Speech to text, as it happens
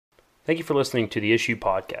Thank you for listening to The Issue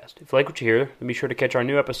Podcast. If you like what you hear, then be sure to catch our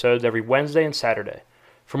new episodes every Wednesday and Saturday.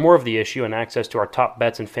 For more of The Issue and access to our top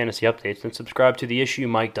bets and fantasy updates, then subscribe to The Issue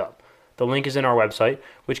Mic'd Up. The link is in our website,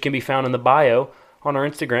 which can be found in the bio, on our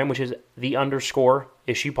Instagram, which is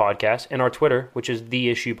 _Issue Podcast, and our Twitter, which is The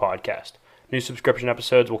Issue Podcast. New subscription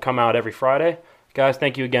episodes will come out every Friday. Guys,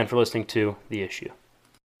 thank you again for listening to The Issue.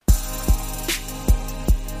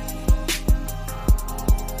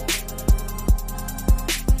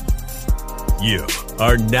 You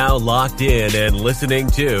are now locked in and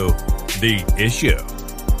listening to The Issue.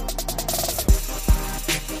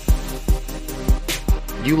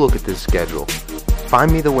 You look at this schedule.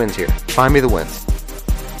 Find me the wins here. Find me the wins.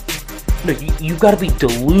 No, you've got to be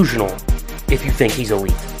delusional if you think he's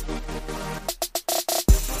elite.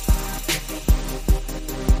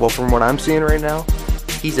 Well, from what I'm seeing right now,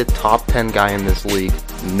 he's a top 10 guy in this league,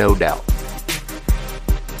 no doubt.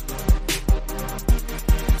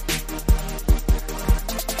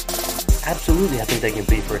 Absolutely, I think they can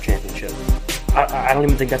compete for a championship. I don't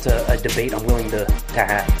even think that's a debate I'm willing to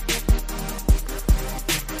have.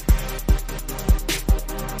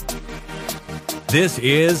 This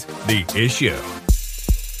is The Issue.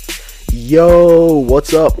 Yo,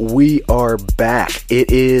 what's up? We are back.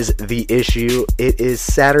 It is The Issue. It is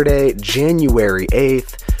Saturday, January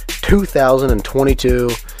 8th, 2022.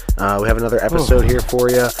 We have another episode here for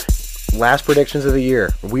you. Last predictions of the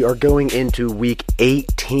year. We are going into week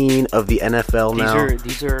 18 of the NFL now.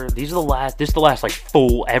 These are the last. This is the last like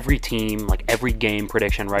full every team, like every game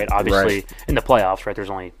prediction, right? Obviously, in the playoffs, right? There's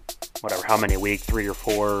only whatever, how many a week, 3 or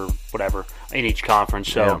 4, whatever, in each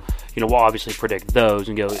conference. So we'll obviously predict those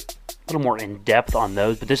and go a little more in depth on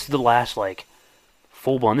those. But this is the last like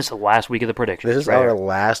full blown. This is the last week of the predictions. This is our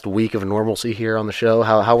last week of normalcy here on the show.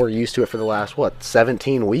 How we're used to it for the last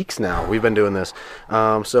 17 weeks now. We've been doing this.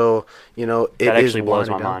 So it actually blows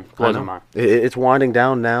my mind. It's winding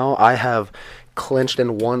down now. I have clinched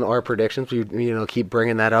and won our predictions. We keep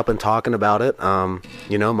bringing that up and talking about it.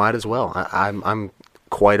 Might as well. I'm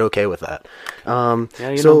quite okay with that.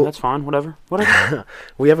 That's fine. Whatever.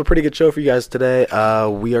 We have a pretty good show for you guys today.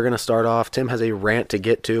 We are going to start off. Tim has a rant to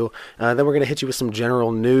get to. Then we're going to hit you with some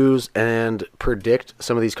general news and predict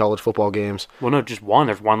some of these college football games. Well, no, just one.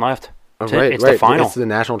 There's one left. It's the final. It's the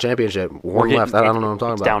national championship. One left. I don't know what I'm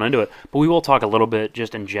talking about. Down into it. But we will talk a little bit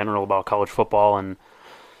just in general about college football and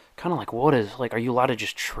kind of like are you allowed to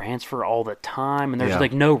just transfer all the time? And there's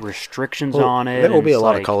like no restrictions on it. There will be a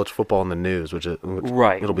lot of college football in the news, which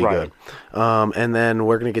it'll be good. And then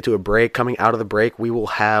we're going to get to a break. Coming out of the break, we will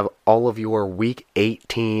have all of your Week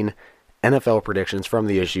 18 NFL predictions from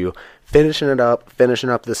The Issue. Finishing up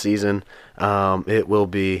the season. It will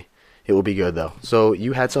be good though. So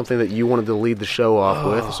you had something that you wanted to lead the show off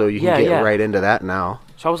with, so you can get right into that now.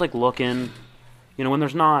 So I was like looking, when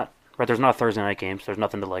there's not a Thursday night game, so there's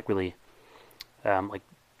nothing to like really,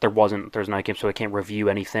 there wasn't Thursday night game, so I can't review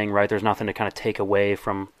anything, right? There's nothing to kind of take away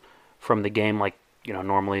from the game like,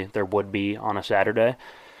 normally there would be on a Saturday.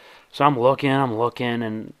 So I'm looking,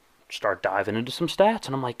 and start diving into some stats,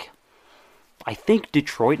 and I'm like, I think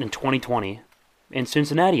Detroit in 2020 and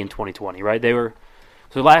Cincinnati in 2020, right?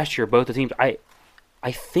 So last year, both the teams, I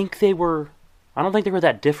don't think they were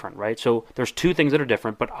that different, right? So there's two things that are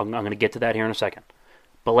different, but I'm going to get to that here in a second.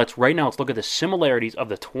 But let's look at the similarities of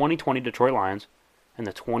the 2020 Detroit Lions and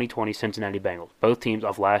the 2020 Cincinnati Bengals. Both teams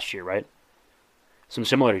of last year, right? Some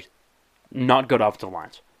similarities. Not good offensive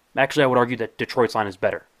lines. Actually, I would argue that Detroit's line is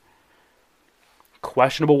better.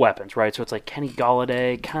 Questionable weapons, right? So it's like Kenny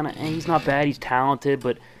Golladay, he's not bad, he's talented,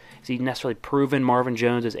 but is he necessarily proven? Marvin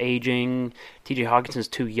Jones is aging. T.J. Hawkinson's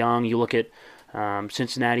too young. You look at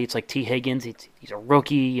Cincinnati, it's like T. Higgins, he's a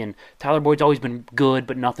rookie, and Tyler Boyd's always been good,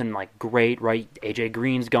 but nothing like great, right? A.J.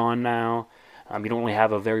 Green's gone now. You don't really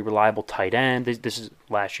have a very reliable tight end. This is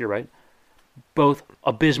last year, right? Both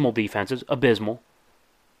abysmal defenses,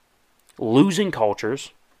 losing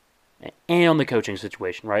cultures, and the coaching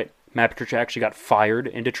situation, right? Matt Patricia actually got fired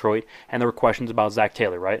in Detroit, and there were questions about Zach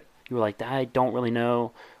Taylor, right? You were like, I don't really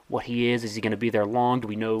know what he is. Is he going to be there long? Do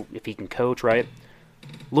we know if he can coach, right?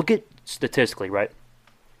 Look at statistically, right?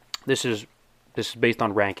 This is based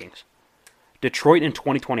on rankings. Detroit in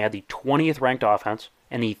 2020 had the 20th ranked offense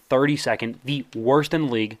and the 32nd, the worst in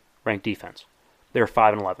the league, ranked defense. They were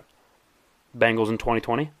 5-11. Bengals in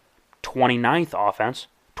 2020, 29th offense,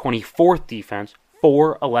 24th defense,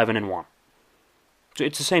 4-11-1. So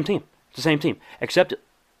it's the same team. Except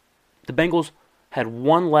the Bengals had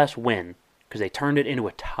one less win because they turned it into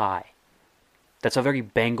a tie. That's a very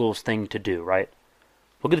Bengals thing to do, right?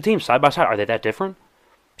 Look at the teams side by side. Are they that different?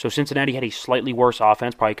 So Cincinnati had a slightly worse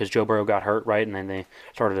offense, probably because Joe Burrow got hurt, right? And then they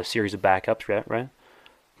started a series of backups, right?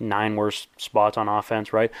 9 worst spots on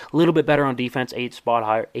offense, right? A little bit better on defense, 8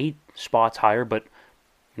 spots higher, but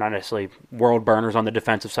not necessarily world burners on the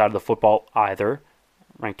defensive side of the football either.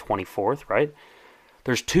 Ranked 24th, right?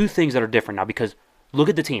 There's 2 things that are different now because look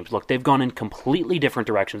at the teams. Look, they've gone in completely different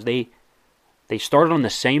directions. They started on the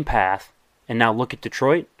same path, and now look at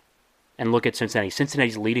Detroit and look at Cincinnati.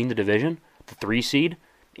 Cincinnati's leading the division, the 3 seed,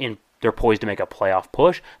 and they're poised to make a playoff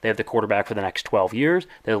push. They have the quarterback for the next 12 years.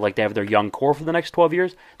 They have their young core for the next 12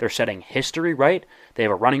 years. They're setting history, right? They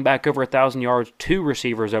have a running back over 1,000 yards, 2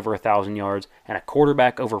 receivers over 1,000 yards, and a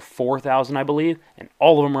quarterback over 4,000, I believe, and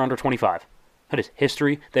all of them are under 25. That is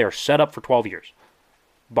history. They are set up for 12 years.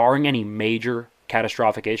 Barring any major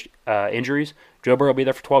catastrophic injuries, Joe Burrow will be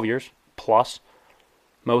there for 12 years, plus,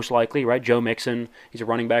 most likely, right? Joe Mixon, he's a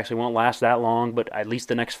running back, so he won't last that long, but at least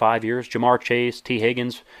the next 5 years. Jamar Chase, T.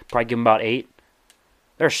 Higgins, probably give him about 8.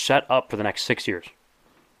 They're set up for the next 6 years.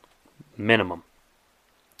 Minimum.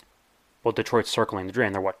 Well, Detroit's circling the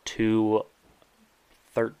drain. They're,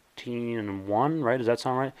 2-13-1, right? Does that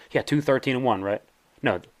sound right? Yeah, 2-13-1, right?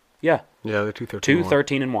 No, yeah. Yeah, they're 2-13-1.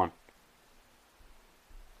 2-13-1.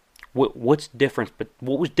 What was different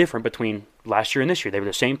between last year and this year? They were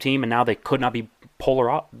the same team, and now they could not be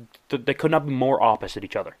they could not be more opposite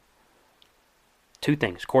each other. 2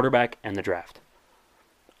 things: quarterback and the draft.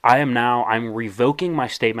 I'm revoking my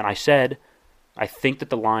statement. I said I think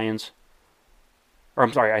that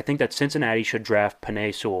I think that Cincinnati should draft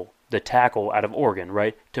Penei Sewell, the tackle out of Oregon,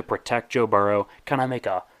 right, to protect Joe Burrow, kind of make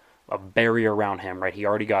a barrier around him, right? He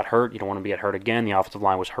already got hurt. You don't want to get hurt again. The offensive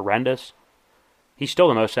line was horrendous. He's still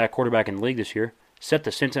the most sacked quarterback in the league this year. Set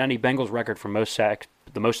the Cincinnati Bengals record for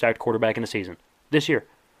the most sacked quarterback in the season this year.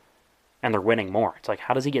 And they're winning more. It's like,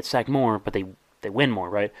 how does he get sacked more, but they win more,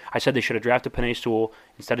 right? I said they should have drafted Penei Sewell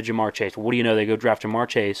instead of Jamar Chase. What do you know? They go draft Jamar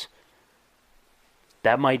Chase.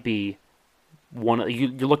 That might be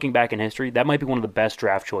you're looking back in history, that might be one of the best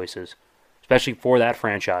draft choices, especially for that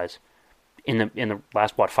franchise in the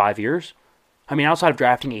last, 5 years? I mean, outside of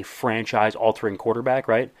drafting a franchise-altering quarterback,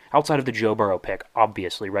 right? Outside of the Joe Burrow pick,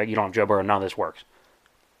 obviously, right? You don't have Joe Burrow, none of this works.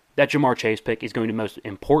 That Jamar Chase pick is going to be the most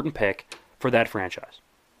important pick for that franchise.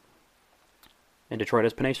 And Detroit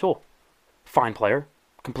has Penei Sewell. Fine player.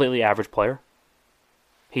 Completely average player.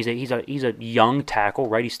 He's a young tackle,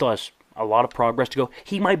 right? He still has a lot of progress to go.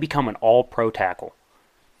 He might become an all-pro tackle.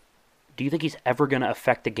 Do you think he's ever going to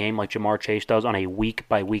affect the game like Jamar Chase does on a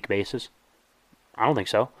week-by-week basis? I don't think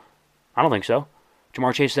so.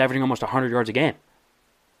 Jamar Chase is averaging almost 100 yards a game.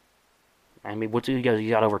 I mean, what's he got? He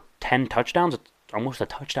got over 10 touchdowns. It's almost a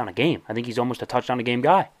touchdown a game. I think he's almost a touchdown a game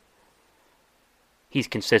guy. He's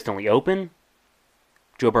consistently open.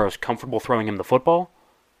 Joe Burrow's comfortable throwing him the football.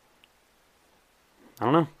 I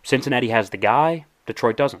don't know. Cincinnati has the guy.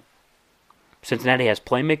 Detroit doesn't. Cincinnati has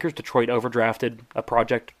playmakers. Detroit overdrafted a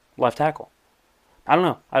project left tackle. I don't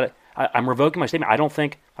know. I'm revoking my statement. I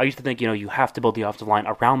used to think, you have to build the offensive line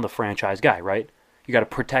around the franchise guy, right? You got to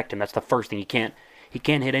protect him. That's the first thing. He can't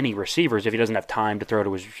hit any receivers if he doesn't have time to throw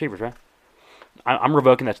to his receivers, right? I'm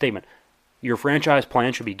revoking that statement. Your franchise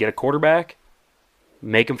plan should be get a quarterback,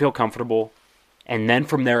 make him feel comfortable, and then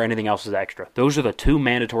from there, anything else is extra. Those are the 2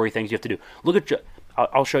 mandatory things you have to do.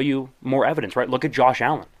 I'll show you more evidence, right? Look at Josh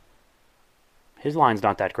Allen. His line's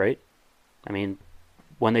not that great. I mean,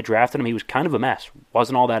 when they drafted him, he was kind of a mess.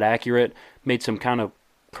 Wasn't all that accurate. Made some kind of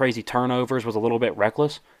crazy turnovers. Was a little bit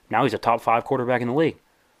reckless. Now he's a top 5 quarterback in the league.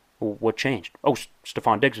 What changed? Oh,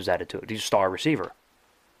 Stephon Diggs was added to it. He's a star receiver.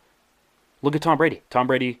 Look at Tom Brady. Tom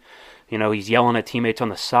Brady, he's yelling at teammates on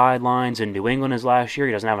the sidelines in New England his last year.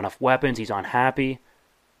 He doesn't have enough weapons. He's unhappy.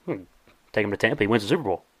 Take him to Tampa. He wins the Super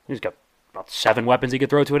Bowl. He's got about 7 weapons he could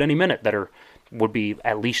throw to at any minute that would be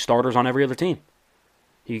at least starters on every other team.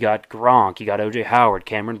 You got Gronk. You got O.J. Howard,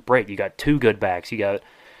 Cameron Brate. You got 2 good backs. You got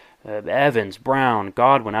Evans, Brown,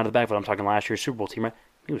 Godwin out of the backfield. I'm talking last year's Super Bowl team, right?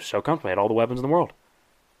 He was so comfortable. He had all the weapons in the world.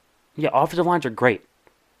 Yeah, offensive lines are great.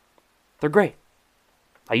 They're great.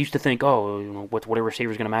 I used to think, what a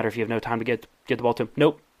receiver is going to matter if you have no time to get the ball to him.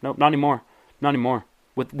 Nope, not anymore. Not anymore.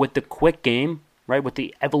 With the quick game, right, with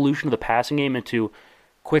the evolution of the passing game into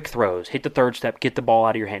quick throws, hit the third step, get the ball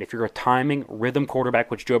out of your hand. If you're a timing, rhythm quarterback,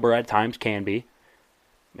 which Joe Burrow at times can be,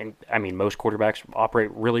 I mean, most quarterbacks operate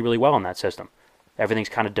really, really well in that system. Everything's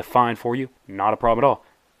kind of defined for you. Not a problem at all.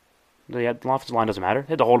 The offensive line doesn't matter.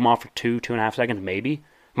 They had to hold them off for 2.5 seconds, maybe.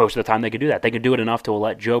 Most of the time they could do that. They could do it enough to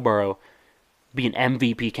let Joe Burrow be an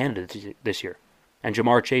MVP candidate this year. And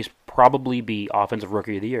Jamar Chase probably be Offensive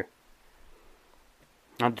Rookie of the Year.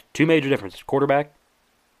 Now, 2 major differences, quarterback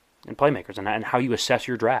and playmakers, and how you assess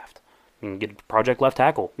your draft. You can get a project left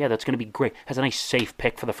tackle. Yeah, that's going to be great. That's a nice safe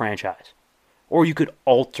pick for the franchise. Or you could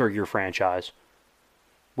alter your franchise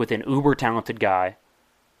with an uber-talented guy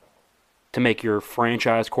to make your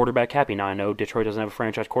franchise quarterback happy. Now, I know Detroit doesn't have a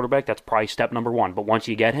franchise quarterback. That's probably step number one. But once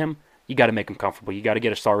you get him, you got to make him comfortable. You got to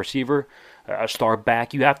get a star receiver, a star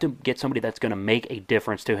back. You have to get somebody that's going to make a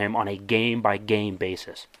difference to him on a game-by-game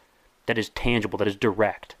basis. That is tangible, that is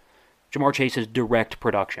direct. Jamar Chase is direct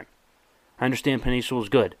production. I understand Penei Sewell is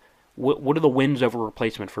good. What are the wins over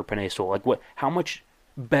replacement for Penei Sewell? Like, how much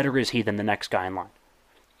better is he than the next guy in line?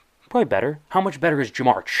 Probably better. How much better is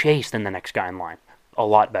Jamar Chase than the next guy in line? A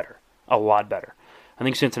lot better. A lot better. I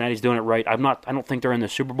think Cincinnati's doing it right. I don't think they're in the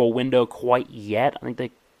Super Bowl window quite yet. I think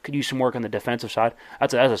they could use some work on the defensive side.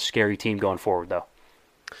 That's a scary team going forward, though.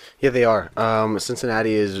 Yeah, they are.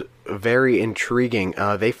 Cincinnati is very intriguing.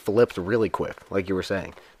 They flipped really quick, like you were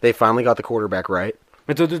saying. They finally got the quarterback right.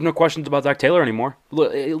 And so there's no questions about Zach Taylor anymore.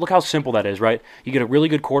 Look how simple that is, right? You get a really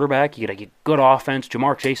good quarterback, you get a good offense,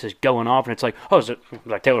 Jamar Chase is going off, and it's like,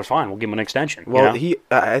 Zach Taylor's fine, we'll give him an extension. Well,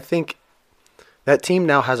 I think that team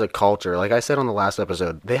now has a culture. Like I said on the last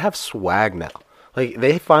episode, they have swag now. Like,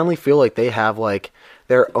 they finally feel like they have, like,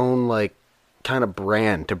 their own, like, kind of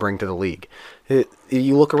brand to bring to the league.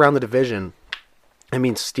 You look around the division, I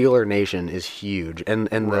mean, Steeler Nation is huge, and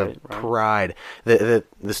the pride that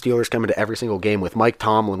the Steelers come into every single game with. Mike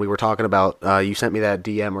Tomlin, we were talking about, you sent me that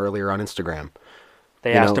DM earlier on Instagram.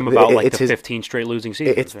 They asked him about the 15 straight losing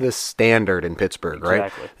seasons. It's the standard in Pittsburgh,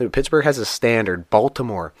 exactly. Right? Pittsburgh has a standard.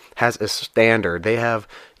 Baltimore has a standard. They have,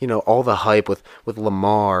 all the hype with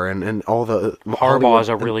Lamar and all the Harbaugh's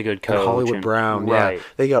a really good coach. And Hollywood Brown, right. Yeah.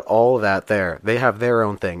 They got all of that there. They have their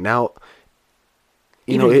own thing. Now,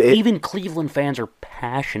 even Cleveland fans are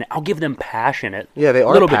passionate. I'll give them passionate. Yeah, they are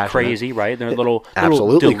a little passionate. Bit crazy, right? They're a little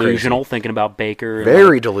absolutely delusional, crazy. Thinking about Baker.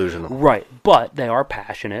 Very delusional. Right, but they are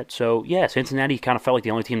passionate. So, yeah, Cincinnati kind of felt like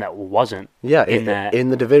the only team that wasn't in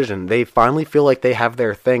the division. They finally feel like they have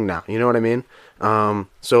their thing now. You know what I mean?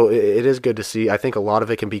 So it is good to see. I think a lot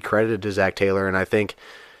of it can be credited to Zach Taylor, and I think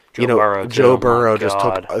Joe Burrow just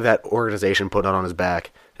took that organization, put it on his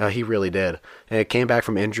back. He really did. And it came back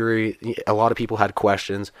from injury. A lot of people had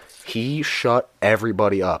questions. He shut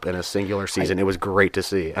everybody up in a singular season. It was great to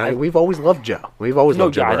see. We've always loved Joe. We've always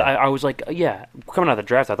loved Joe. I was like, coming out of the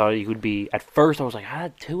draft, I thought he would be, at first I was like,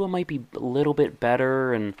 Tua might be a little bit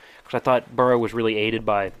better, and because I thought Burrow was really aided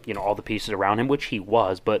by, all the pieces around him, which he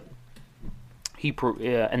was, but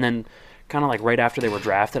and then kind of like right after they were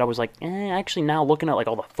drafted, I was like, actually now looking at like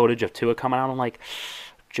all the footage of Tua coming out, I'm like,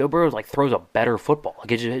 Joe Burrow like throws a better football. Like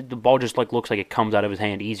the ball just like looks like it comes out of his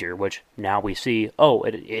hand easier, which now we see.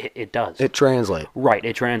 It does. It translates. Right,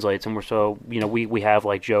 it translates, and we have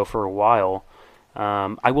like Joe for a while.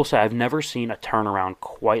 I will say I've never seen a turnaround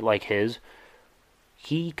quite like his.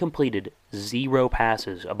 He completed 0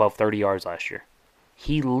 passes above 30 yards last year.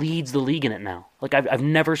 He leads the league in it now. Like, I've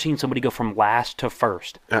never seen somebody go from last to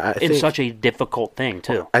first. It's such a difficult thing,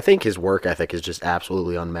 too. I think his work ethic is just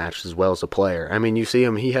absolutely unmatched as well as a player. I mean, you see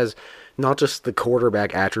him, he has not just the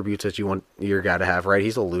quarterback attributes that you want your guy to have, right?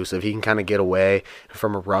 He's elusive. He can kind of get away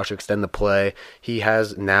from a rush, extend the play. He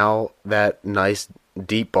has now that nice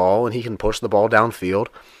deep ball, and he can push the ball downfield.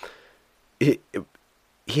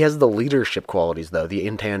 He has the leadership qualities, though, the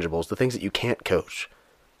intangibles, the things that you can't coach.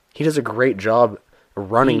 He does a great job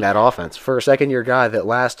running that offense. For a second-year guy that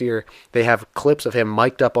last year they have clips of him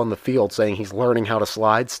mic'd up on the field saying he's learning how to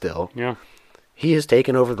slide still. Yeah. He has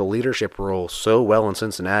taken over the leadership role so well in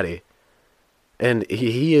Cincinnati. And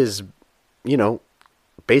he is,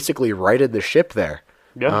 basically righted the ship there.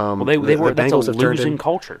 Yeah, that's a losing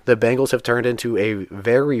culture. The Bengals have turned into a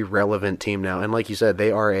very relevant team now, and like you said,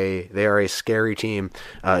 they are a scary team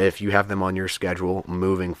if you have them on your schedule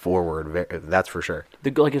moving forward. That's for sure.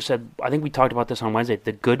 Like I said, I think we talked about this on Wednesday.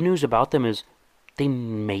 The good news about them is they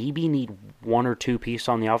maybe need 1 or 2 pieces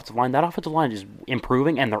on the offensive line. That offensive line is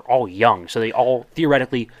improving, and they're all young, so they all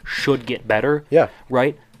theoretically should get better. Yeah.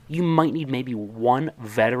 Right? You might need maybe 1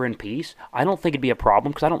 veteran piece. I don't think it'd be a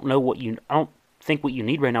problem because I don't think what you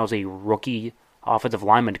need right now is a rookie offensive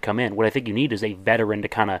lineman to come in. What I think you need is a veteran to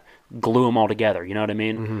kind of glue them all together. You know what I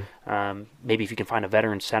mean? Mm-hmm. Maybe if you can find a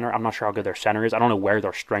veteran center. I'm not sure how good their center is. I don't know where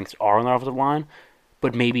their strengths are on the offensive line,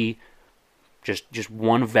 but maybe just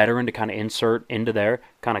 1 veteran to kind of insert into there,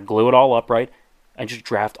 kind of glue it all up, right, and just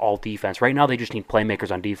draft all defense. Right now they just need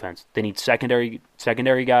playmakers on defense. They need secondary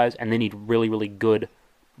guys, and they need really, really good.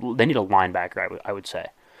 They need a linebacker, I would say.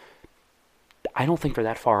 I don't think they're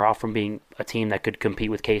that far off from being a team that could compete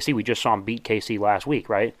with KC. We just saw them beat KC last week,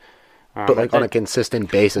 right? But on a consistent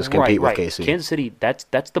basis, compete with KC. Kansas City, that's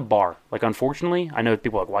the bar. Like, unfortunately, I know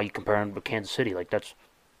people are like, why are you comparing them to Kansas City? Like,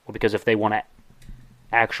 because if they want to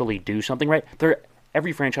actually do something right,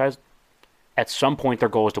 every franchise at some point their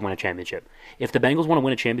goal is to win a championship. If the Bengals want to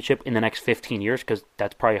win a championship in the next 15 years, because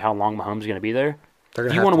that's probably how long Mahomes is going to be there,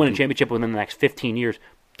 if you want to win a championship within the next 15 years,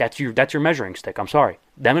 that's your measuring stick. I'm sorry.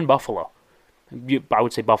 Them and Buffalo. I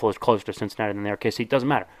would say Buffalo's closer to Cincinnati than they are KC. It doesn't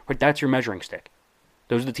matter. But that's your measuring stick.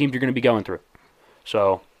 Those are the teams you're going to be going through.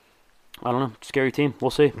 So, I don't know. Scary team.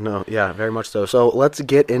 We'll see. No, yeah, very much so. So let's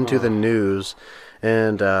get into the news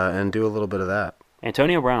and do a little bit of that.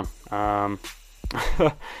 Antonio Brown.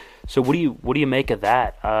 So what do you make of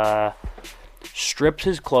that? Strips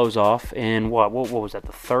his clothes off in what was that?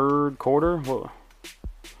 The third quarter?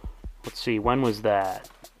 Let's see. When was that?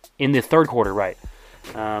 In the third quarter, right?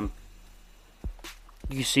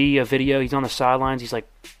 You see a video. He's on the sidelines. He's like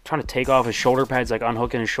trying to take off his shoulder pads, like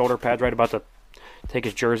unhooking his shoulder pads, right? About to take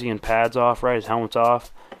his jersey and pads off, right? His helmet's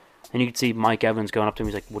off. And you can see Mike Evans going up to him.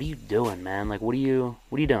 He's like, "What are you doing, man? Like, what are you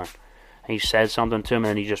doing?" And he says something to him, and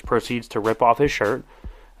then he just proceeds to rip off his shirt,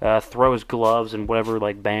 throw his gloves and whatever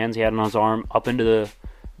like bands he had on his arm up into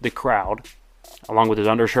the crowd, along with his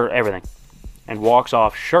undershirt, everything, and walks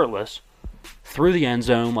off shirtless through the end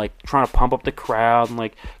zone, like trying to pump up the crowd, and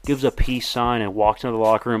like gives a peace sign and walks into the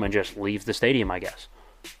locker room and just leaves the stadium, I guess.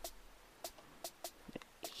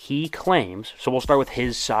 He claims, so we'll start with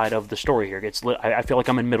his side of the story here. I feel like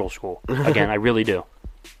I'm in middle school. Again, I really do.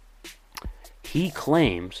 He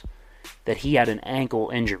claims that he had an ankle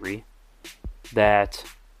injury that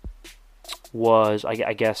was,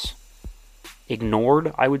 I guess,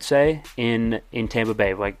 ignored, I would say, in Tampa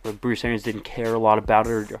Bay. Like, Bruce Arians didn't care a lot about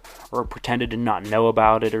it or pretended to not know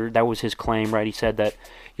about it, or that was his claim, right? He said that,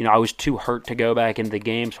 I was too hurt to go back into the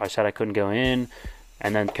game, so I said I couldn't go in.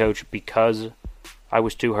 And then coach, because I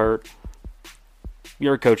was too hurt,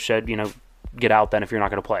 your coach said, get out then if you're not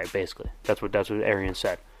going to play, basically. That's what Arians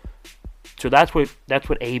said. So that's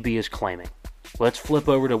what AB is claiming. Let's flip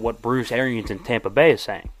over to what Bruce Arians in Tampa Bay is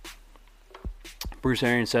saying. Bruce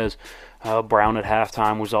Arians says Brown at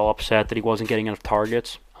halftime was all upset that he wasn't getting enough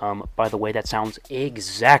targets. By the way, that sounds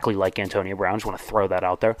exactly like Antonio Brown. I just want to throw that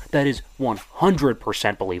out there. That is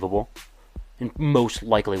 100% believable and most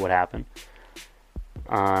likely what happened.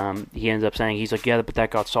 He ends up saying, he's like, yeah, but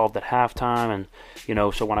that got solved at halftime. And,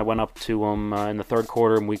 so when I went up to him in the third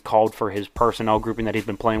quarter and we called for his personnel grouping that he's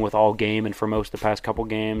been playing with all game and for most of the past couple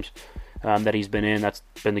games that he's been in, that's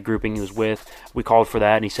been the grouping he was with. We called for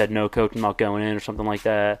that and he said, no, coach, I'm not going in or something like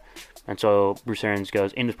that. And so Bruce Arians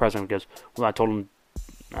goes, in his presser, goes, well, I told him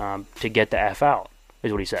to get the F out,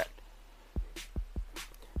 is what he said.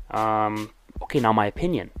 Okay, now my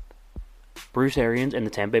opinion. Bruce Arians and the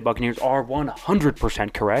Tampa Bay Buccaneers are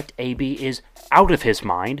 100% correct. AB is out of his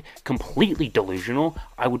mind, completely delusional.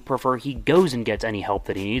 I would prefer he goes and gets any help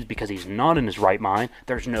that he needs because he's not in his right mind.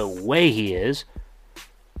 There's no way he is.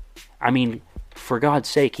 I mean, for God's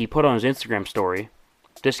sake, he put on his Instagram story.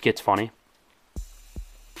 This gets funny.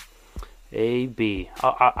 AB.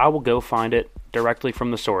 I will go find it directly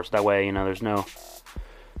from the source. That way, there's no...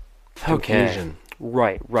 Okay. Confusion.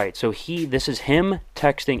 Right. So this is him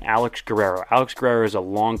texting Alex Guerrero. Alex Guerrero is a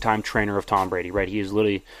longtime trainer of Tom Brady, right? He has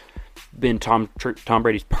literally been Tom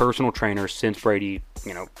Brady's personal trainer since Brady,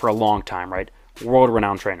 for a long time, right?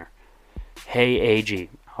 World-renowned trainer. Hey, AG,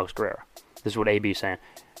 Alex Guerrero. This is what AB is saying.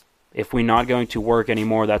 If we're not going to work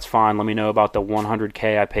anymore, that's fine. Let me know about the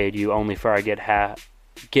 $100K I paid you, only for I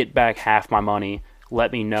get back half my money.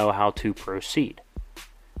 Let me know how to proceed.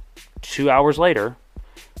 2 hours later,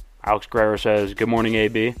 Alex Guerrero says, good morning,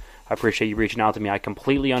 AB. I appreciate you reaching out to me. I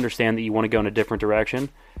completely understand that you want to go in a different direction.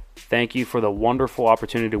 Thank you for the wonderful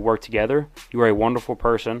opportunity to work together. You are a wonderful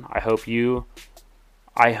person. I hope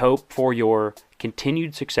for your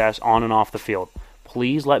continued success on and off the field.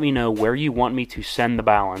 Please let me know where you want me to send the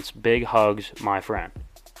balance. Big hugs, my friend.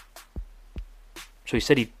 So he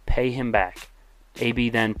said he'd pay him back. AB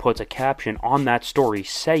then puts a caption on that story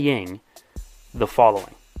saying the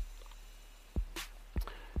following.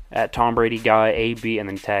 At Tom Brady guy, AB, and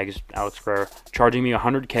then tags Alex Guerrero, charging me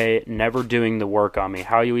 $100K, never doing the work on me.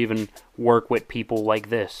 How you even work with people like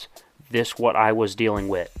this? This what I was dealing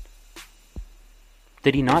with.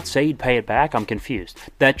 Did he not say he'd pay it back? I'm confused.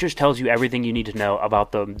 That just tells you everything you need to know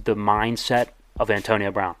about the mindset of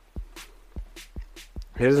Antonio Brown.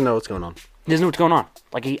 He doesn't know what's going on. He doesn't know what's going on.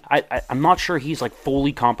 Like I'm not sure he's like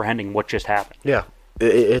fully comprehending what just happened. Yeah,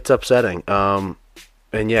 it's upsetting. And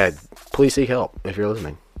yeah, please seek help if you're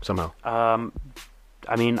listening somehow.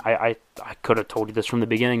 I mean, I could have told you this from the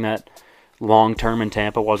beginning that long term in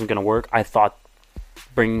Tampa wasn't going to work. I thought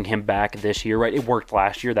bringing him back this year, right? It worked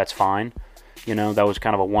last year. That's fine. That was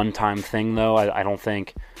kind of a one-time thing, though. I don't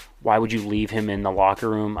think, why would you leave him in the locker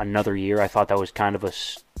room another year? I thought that was kind of a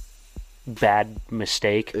bad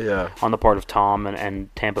mistake on the part of Tom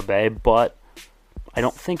and Tampa Bay. But I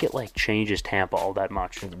don't think it changes Tampa all that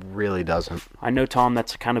much. It really doesn't. I know, Tom,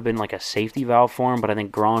 that's kind of been a safety valve for him, but I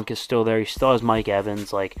think Gronk is still there. He still has Mike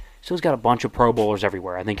Evans. Still's got a bunch of Pro Bowlers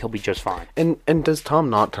everywhere. I think he'll be just fine. And does Tom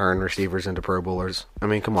not turn receivers into Pro Bowlers? I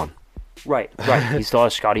mean, come on. Right. He still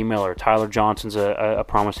has Scotty Miller. Tyler Johnson's a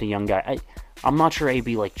promising young guy. I'm not sure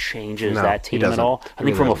AB changes that team at all. I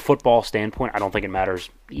think from a football standpoint, I don't think it matters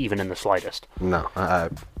even in the slightest. No.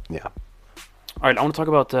 Yeah. All right, I want to talk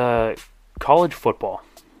about college football.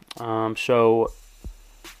 So,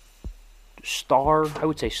 I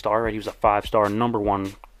would say Star, right? He was a 5-star, number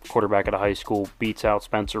 1 quarterback at a high school, beats out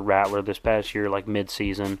Spencer Rattler this past year,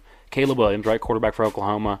 mid-season. Caleb Williams, right, quarterback for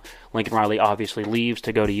Oklahoma. Lincoln Riley obviously leaves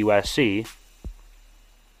to go to USC.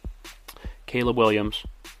 Caleb Williams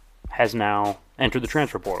has now entered the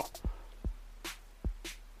transfer portal.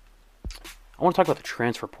 I want to talk about the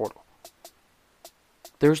transfer portal.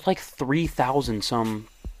 There's 3,000 some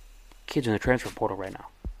kids in the transfer portal right now.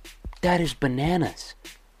 That is bananas.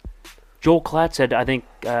 Joel Klatt said, I think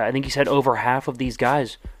he said over half of these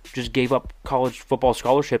guys just gave up college football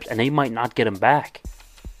scholarships, and they might not get them back.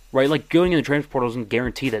 Right? Going in the transfer portal doesn't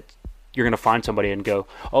guarantee that you're going to find somebody and go,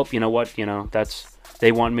 oh, you know what?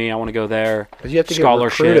 They want me. I want to go there. But you have to get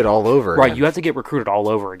recruited all over again. Right, you have to get recruited all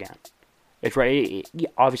over again. It's right.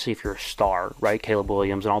 Obviously, if you're a star, right, Caleb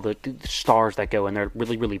Williams and all the stars that go in there,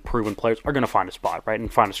 really, really proven players, are going to find a spot, right,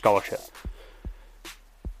 and find a scholarship.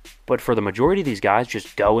 But for the majority of these guys,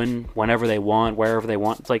 just going whenever they want, wherever they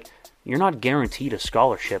want, it's you're not guaranteed a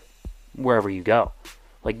scholarship wherever you go.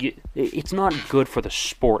 It's not good for the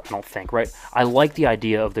sport, I don't think, right? I like the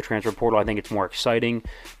idea of the transfer portal. I think it's more exciting,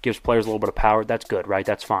 gives players a little bit of power. That's good, right?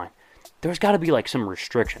 That's fine. There's got to be, some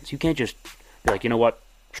restrictions. You can't just be you know what?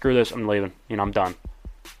 Screw this, I'm leaving. I'm done.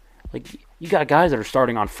 You got guys that are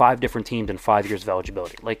starting on 5 different teams in 5 years of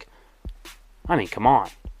eligibility. I mean, come on.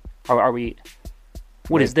 Are we...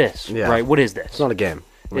 What is this, right? What is this? It's not a game.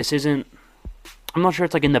 This isn't... I'm not sure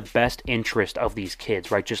it's, in the best interest of these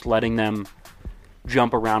kids, right? Just letting them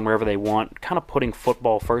jump around wherever they want, kind of putting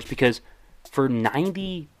football first, because for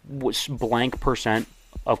 90 blank %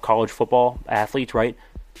 of college football athletes, right?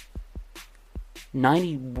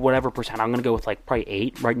 90 whatever %, I'm going to go with probably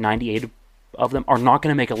 8, right? 98 of them are not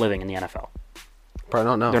going to make a living in the NFL. Probably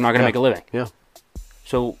not, no. They're not going to make a living. Yeah.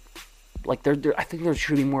 So, I think there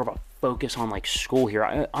should be more of a focus on school here.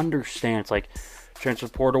 I understand it's transfer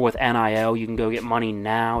portal with NIL, you can go get money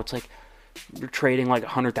now. It's you're trading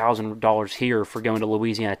 $100,000 here for going to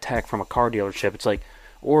Louisiana Tech from a car dealership. It's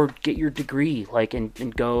or get your degree,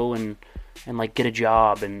 and go and get a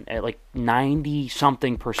job, and at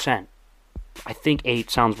 90-something %. I think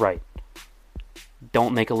 8 sounds right.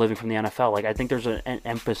 Don't make a living from the NFL. I think there's an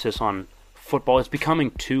emphasis on football. It's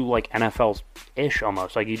becoming too NFL-ish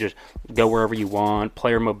almost. You just go wherever you want,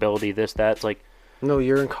 player mobility, this, that. It's no,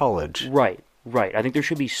 you're in college. Right. I think there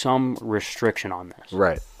should be some restriction on this.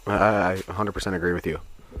 Right. I 100% agree with you.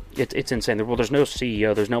 It's insane. Well, there's no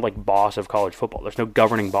CEO. There's no boss of college football. There's no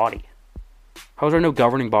governing body. How is there no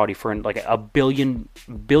governing body for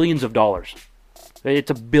billions of dollars?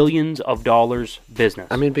 It's a billions of dollars business.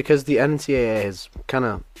 I mean, because the NCAA has kind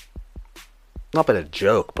of not been a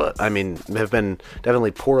joke, but I mean, have been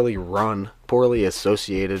definitely poorly run, poorly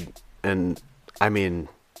associated, and I mean,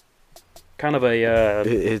 kind of a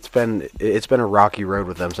it's been a rocky road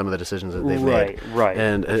with them. Some of the decisions that they've made, right,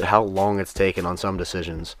 and how long it's taken on some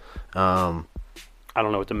decisions. I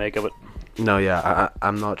don't know what to make of it. No, yeah,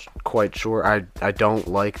 I'm not quite sure. I don't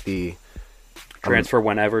like the transfer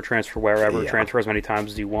whenever, transfer wherever, transfer as many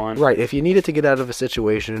times as you want. Right. If you needed to get out of a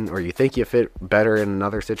situation, or you think you fit better in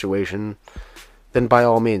another situation, then by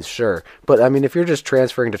all means, sure. But I mean, if you're just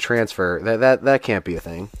transferring to transfer, that can't be a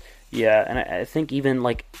thing. Yeah, and I think even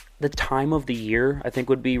the time of the year, I think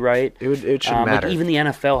would be right. It should matter. Even the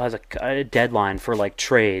NFL has a deadline for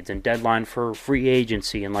trades and deadline for free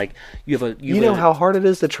agency, and you know how hard it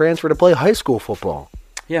is to transfer to play high school football.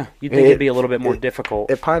 Yeah, you'd think it'd be a little bit more difficult.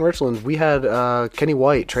 At Pine Richland, we had Kenny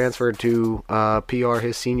White transferred to PR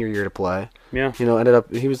his senior year to play. Yeah. Ended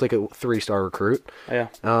up, he was a 3-star recruit.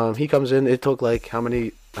 Yeah. He comes in, it took how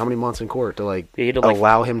many months in court to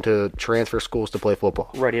allow him to transfer schools to play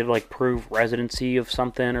football. Right, he had to prove residency of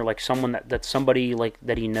something, or someone that's somebody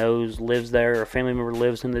that he knows lives there, or a family member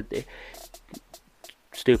lives in the...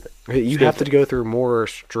 Stupid. You have to go through more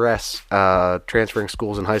stress transferring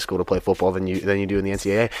schools in high school to play football than you do in the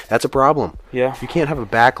NCAA. That's a problem. Yeah. You can't have a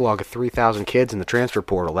backlog of 3,000 kids in the transfer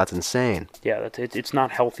portal. That's insane. Yeah, it's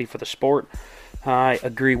not healthy for the sport. I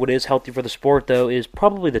agree. What is healthy for the sport, though, is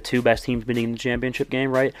probably the two best teams meeting in the championship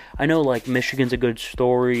game, right? I know, like, Michigan's a good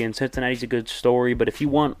story and Cincinnati's a good story, but if you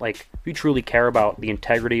want, like, if you truly care about the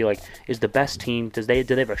integrity, like, is the best team, do they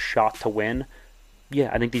have a shot to win? Yeah,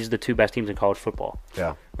 I think these are the two best teams in college football.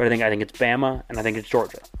 Yeah. But I think it's Bama and I think it's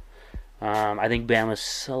Georgia. I think Bama's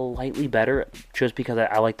slightly better just because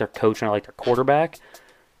I like their coach and I like their quarterback.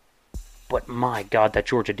 But my God, that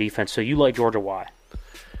Georgia defense. So you like Georgia, why?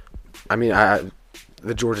 I mean,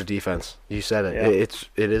 the Georgia defense. You said it. Yeah.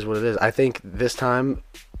 It is what it is. I think this time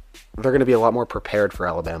they're going to be a lot more prepared for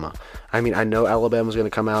Alabama. I mean, I know Alabama's going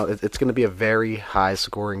to come out. It's going to be a very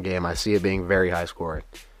high-scoring game. I see it being very high-scoring.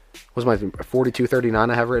 What's my 42-39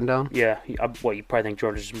 I have written down? Yeah. What, you probably think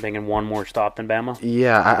Georgia's making one more stop than Bama?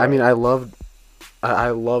 Yeah. I mean, I love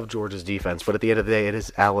Georgia's defense, but at the end of the day, it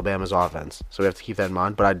is Alabama's offense. So we have to keep that in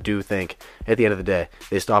mind. But I do think at the end of the day,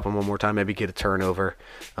 they stop them one more time, maybe get a turnover.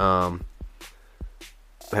 And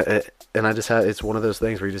I just have, it's one of those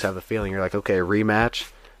things where you just have the feeling, you're like, okay, rematch.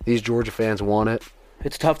 These Georgia fans want it.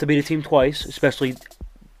 It's tough to beat a team twice, especially,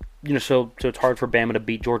 so it's hard for Bama to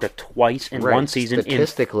beat Georgia twice in one season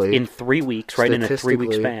in 3 weeks, right, in a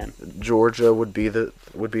 3-week span. Georgia would be the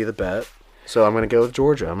bet. So I'm going to go with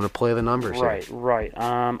Georgia. I'm going to play the numbers here. Right.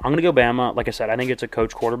 I'm going to go Bama. Like I said, I think it's a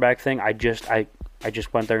coach quarterback thing. I just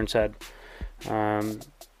went there and said,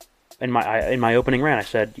 in my opening rant, I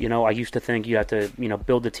said, I used to think you have to,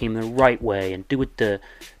 build the team the right way and do it the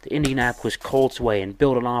Indianapolis Colts way and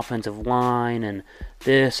build an offensive line and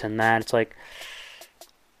this and that. It's like,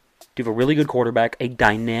 you have a really good quarterback, a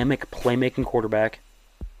dynamic playmaking quarterback.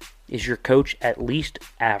 Is your coach at least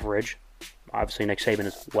average? Obviously, Nick Saban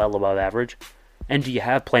is well above average. And do you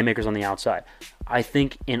have playmakers on the outside? I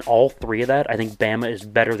think in all three of that, I think Bama is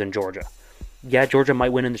better than Georgia. Yeah, Georgia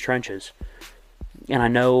might win in the trenches. And I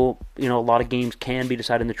know, a lot of games can be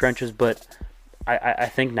decided in the trenches, but I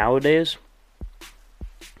think nowadays,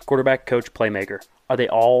 quarterback, coach, playmaker, are they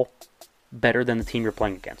all better than the team you're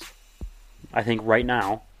playing against? I think right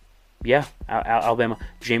now, yeah, Alabama.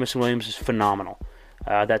 Jameson Williams is phenomenal.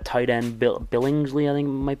 That tight end, Billingsley, I think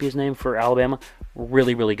might be his name for Alabama,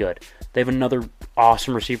 really, really good. They have another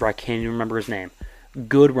awesome receiver. I can't even remember his name.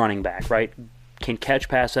 Good running back, right? Can catch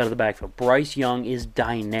pass out of the backfield. Bryce Young is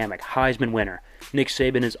dynamic. Heisman winner. Nick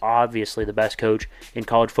Saban is obviously the best coach in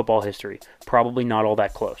college football history. Probably not all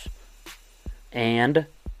that close. And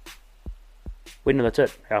wait, no, that's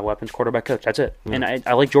it. Weapons, quarterback, coach. That's it. Mm. And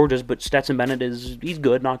I like Georgia's, but Stetson Bennett he's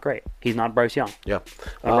good, not great. He's not Bryce Young. Yeah.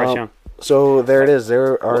 Bryce Young. So there it is.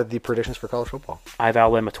 There are the predictions for college football. I have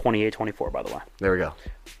Alabama 28-24, by the way. There we go.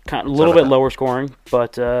 A little bit lower scoring,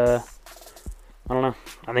 but I don't know.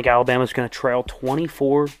 I think Alabama's going to trail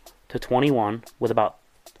 24-21 with about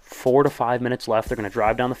 4 to 5 minutes left. They're going to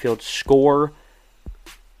drive down the field, score,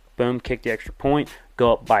 boom, kick the extra point,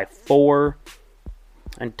 go up by 4,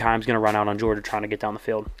 and time's going to run out on Georgia trying to get down the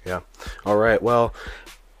field. Yeah. All right. Well,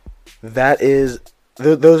 that is...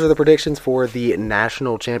 Those are the predictions for the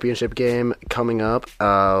national championship game coming up.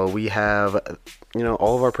 We have,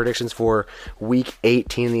 all of our predictions for Week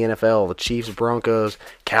 18 in the NFL. The Chiefs, Broncos,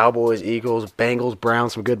 Cowboys, Eagles, Bengals,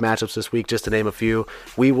 Browns. Some good matchups this week, just to name a few.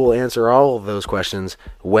 We will answer all of those questions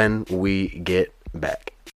when we get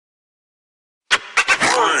back.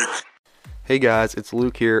 Hey guys, it's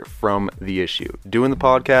Luke here from The Issue. Doing the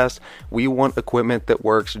podcast, we want equipment that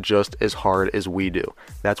works just as hard as we do.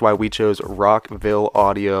 That's why we chose Rockville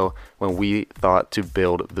Audio when we thought to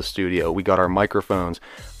build the studio. We got our microphones,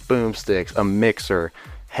 boomsticks, a mixer,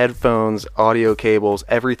 headphones, audio cables,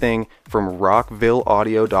 everything from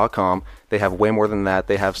rockvilleaudio.com. They have way more than that.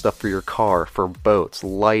 They have stuff for your car, for boats,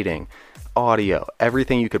 lighting, audio,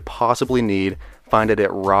 everything you could possibly need. Find it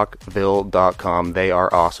at rockville.com. They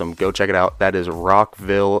are awesome. Go check it out. That is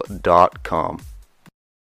rockville.com.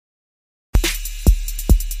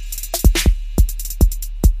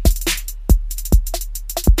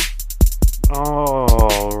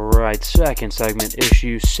 All right, second segment,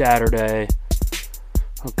 issue Saturday.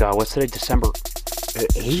 Oh, God, what's today? December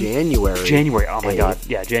 8th? January. Oh, my 8th. God.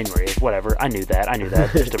 Yeah, January 8th. Whatever. I knew that.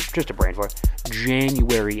 just a brain fart.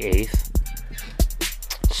 January 8th.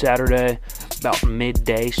 Saturday, about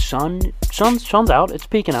midday. Sun's out. It's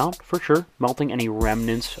peeking out for sure. Melting any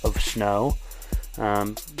remnants of snow.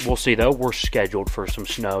 We'll see though. We're scheduled for some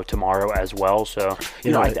snow tomorrow as well. So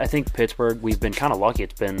I think Pittsburgh. We've been kind of lucky. I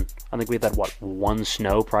think we've had one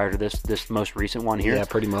snow prior to this most recent one here. Yeah,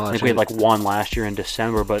 pretty much. I think we had one last year in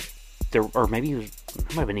December, but maybe it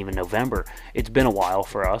might have been even November. It's been a while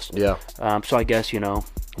for us. Yeah. So I guess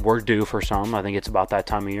we're due for some. I think it's about that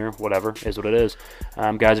time of year. Whatever, is what it is.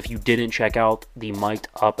 Guys, if you didn't check out the Mic'd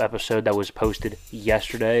Up episode that was posted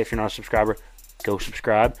yesterday, if you're not a subscriber, go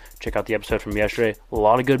subscribe. Check out the episode from yesterday. A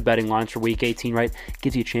lot of good betting lines for Week 18, right?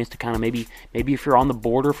 Gives you a chance to kind of maybe if you're on the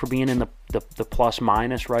border for being in the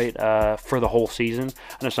plus-minus, right, for the whole season.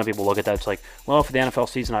 I know some people look at that, it's like, well, for the NFL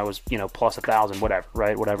season, I was, plus 1,000, whatever,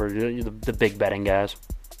 right? Whatever, the big betting guys.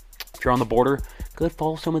 If you're on the border, go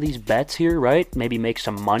follow some of these bets here, right? Maybe make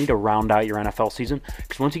some money to round out your NFL season.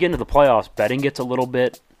 Because once you get into the playoffs, betting gets a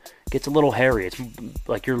little hairy. It's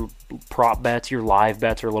like your prop bets, your live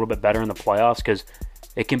bets are a little bit better in the playoffs because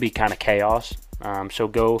it can be kind of chaos. So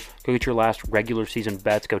go get your last regular season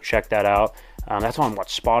bets. Go check that out. That's on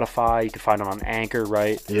Spotify. You can find it on Anchor,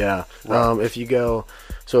 right? Yeah. Right. If you go,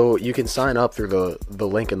 so you can sign up through the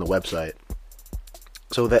link in the website.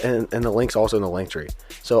 So that and the link's also in the link tree.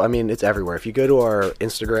 So I mean, it's everywhere. If you go to our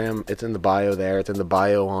Instagram, it's in the bio there. It's in the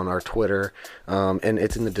bio on our Twitter, and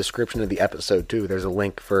it's in the description of the episode too. There's a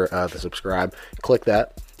link for the subscribe. Click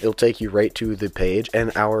that. It'll take you right to the page.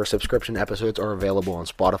 And our subscription episodes are available on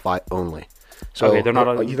Spotify only. So okay, they're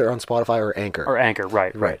not either on Spotify or Anchor. Or Anchor,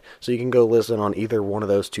 right. So you can go listen on either one of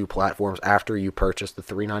those two platforms after you purchase the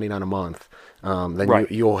 $3.99 a month. Then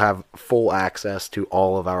right. you'll have full access to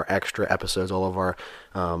all of our extra episodes, all of our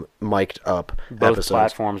mic'd up Both episodes.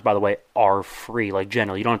 platforms, by the way, are free. Like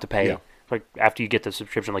generally, you don't have to pay. Yeah. Like after you get the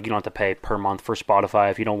subscription, like you don't have to pay per month for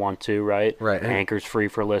Spotify if you don't want to, right? Right. Anchor's free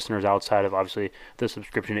for listeners outside of obviously the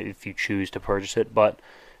subscription if you choose to purchase it, but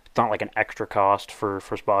it's not like an extra cost for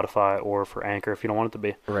Spotify or for Anchor if you don't want it to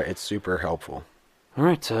be. Right. It's super helpful. All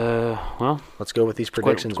right. Well, let's go with these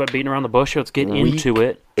predictions. Quit beating around the bush. Let's get into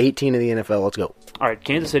it. 18 of the NFL. Let's go. All right.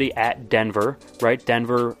 Kansas City at Denver, right?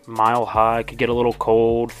 Denver, mile high, could get a little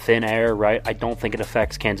cold, thin air, right? I don't think it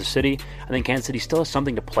affects Kansas City. I think Kansas City still has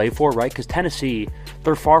something to play for, right? Because Tennessee,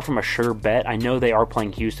 they're far from a sure bet. I know they are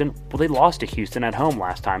playing Houston. Well, they lost to Houston at home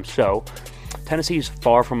last time, so Tennessee is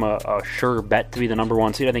far from a sure bet to be the number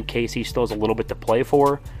one seed. I think KC still has a little bit to play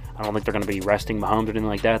for. I don't think they're going to be resting Mahomes or anything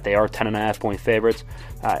like that. They are 10.5-point favorites.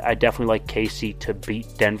 I definitely like KC to beat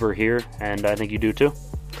Denver here, and I think you do too.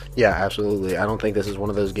 Yeah, absolutely. I don't think this is one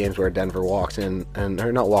of those games where Denver walks in,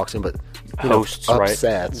 or not walks in, but hosts,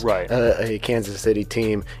 upsets a Kansas City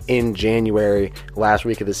team in January, last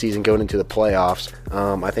week of the season, going into the playoffs.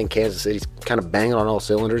 I think Kansas City's kind of banging on all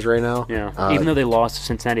cylinders right now. Yeah. Even though they lost to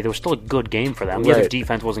Cincinnati, there was still a good game for them. Yeah, their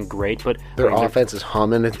defense wasn't great, but their offense is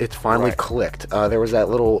humming. It's finally clicked. There was that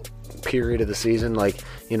little period of the season,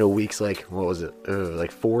 weeks what was it,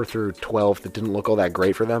 like 4 through 12 that didn't look all that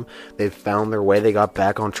great for them. They've found their way. They got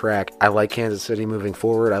back on track. I like Kansas City moving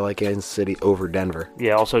forward. I like Kansas City over Denver.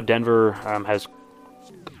 Yeah, also Denver has,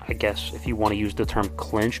 I guess if you want to use the term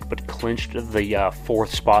clinched the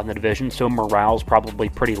fourth spot in the division, so morale's probably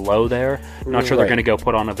pretty low there. Not sure they're going to go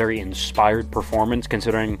put on a very inspired performance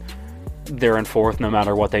considering they're in fourth no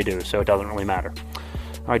matter what they do, so it doesn't really matter.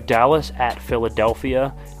 All right, Dallas at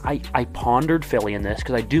Philadelphia. I pondered Philly in this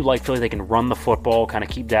because I do like Philly. They can run the football, kind of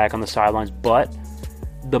keep Dak on the sidelines, but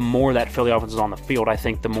the more that Philly offense is on the field, I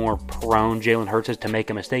think the more prone Jalen Hurts is to make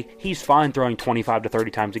a mistake. He's fine throwing 25 to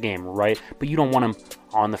 30 times a game, right? But you don't want him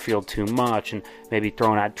on the field too much and maybe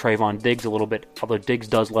throwing at Trayvon Diggs a little bit, although Diggs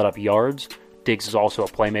does let up yards. Diggs is also a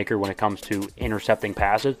playmaker when it comes to intercepting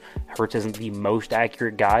passes. Hurts isn't the most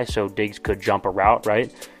accurate guy, so Diggs could jump a route,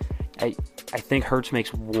 right? I think Hurts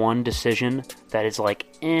makes one decision that is like,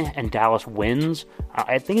 and Dallas wins.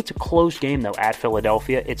 I think it's a close game, though, at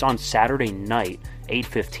Philadelphia. It's on Saturday night,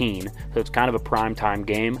 8:15, so it's kind of a primetime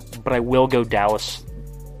game, but I will go Dallas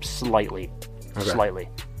slightly. Okay. Slightly.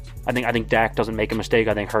 I think Dak doesn't make a mistake.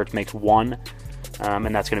 I think Hurts makes one,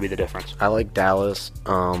 and that's going to be the difference. I like Dallas,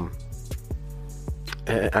 and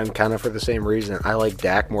kind of for the same reason. I like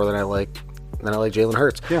Dak more than I like Jalen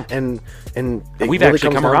Hurts. Yeah. And we've really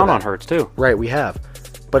actually come around on Hurts too. Right, we have.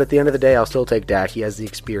 But at the end of the day, I'll still take Dak. He has the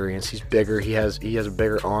experience. He's bigger. He has a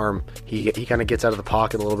bigger arm. He kind of gets out of the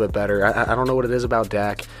pocket a little bit better. I don't know what it is about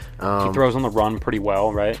Dak. He throws on the run pretty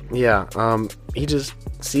well, right? Yeah. He just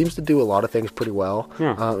seems to do a lot of things pretty well,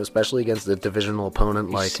 especially against the divisional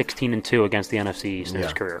opponent. He's 16-2 against the NFC East in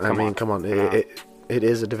his career. Come on. It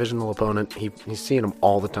is a divisional opponent. He's seeing them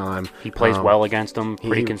all the time. He plays well against them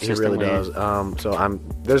pretty consistently. He really does. So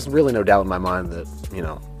there's really no doubt in my mind that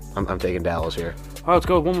I'm taking Dallas here. All right, let's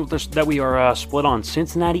go with one that we are split on.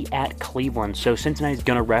 Cincinnati at Cleveland. So Cincinnati's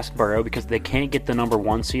going to rest Burrow because they can't get the number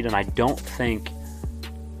 1 seed, and I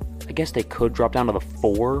guess they could drop down to the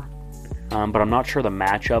 4, but I'm not sure the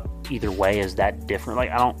matchup either way is that different.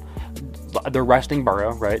 They're resting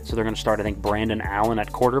Burrow, right? So they're going to start, I think, Brandon Allen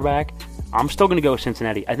at quarterback. I'm still going to go with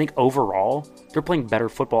Cincinnati. I think overall, they're playing better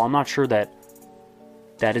football. I'm not sure that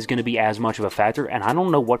is going to be as much of a factor, and I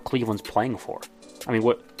don't know what Cleveland's playing for. I mean,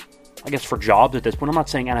 I guess, for jobs at this point. I'm not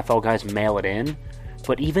saying NFL guys mail it in,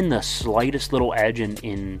 but even the slightest little edge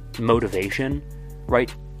in motivation,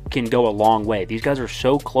 right, can go a long way. These guys are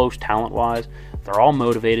so close talent-wise. They're all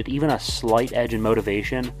motivated. Even a slight edge in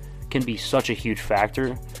motivation can be such a huge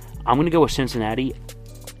factor. I'm going to go with Cincinnati.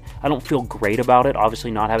 I don't feel great about it,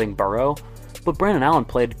 obviously not having Burrow, but Brandon Allen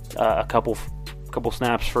played a couple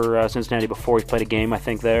snaps for Cincinnati before he played a game, I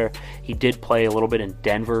think, there. He did play a little bit in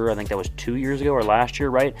Denver. I think that was 2 years ago or last year,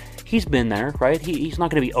 right? He's been there, right? He's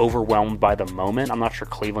not going to be overwhelmed by the moment. I'm not sure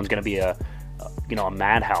Cleveland's going to be a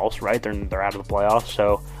madhouse, right? They're out of the playoffs,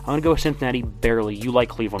 so I'm going to go with Cincinnati barely. You like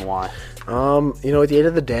Cleveland, why? At the end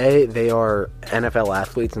of the day, they are NFL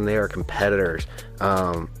athletes and they are competitors,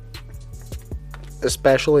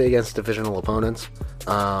 especially against divisional opponents,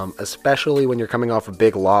 especially when you're coming off a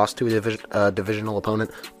big loss to a divisional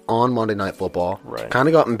opponent on Monday Night Football. Right. Kind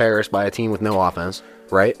of got embarrassed by a team with no offense,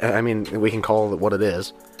 right? I mean, we can call it what it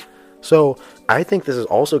is. So I think this is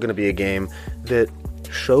also going to be a game that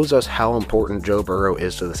shows us how important Joe Burrow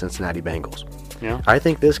is to the Cincinnati Bengals. Yeah. I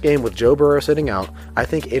think this game with Joe Burrow sitting out, I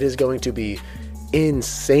think it is going to be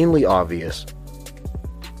insanely obvious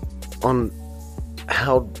on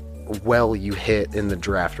how well you hit in the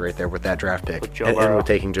draft right there with that draft pick and with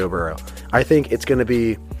taking Joe Burrow. I think it's going to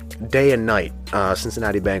be day and night.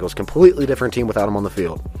 Cincinnati Bengals, completely different team without him on the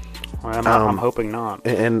field. I'm hoping not.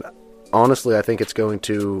 And honestly, I think it's going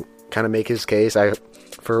to kind of make his case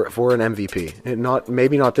for an MVP.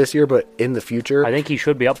 Maybe not this year, but in the future. I think he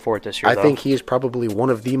should be up for it this year, I think he is probably one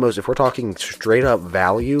of the most, if we're talking straight up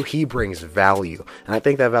value, he brings value. And I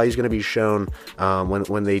think that value is going to be shown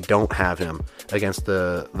when they don't have him against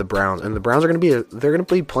the Browns. And the Browns are going to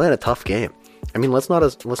be playing a tough game. I mean, let's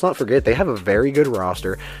not forget, they have a very good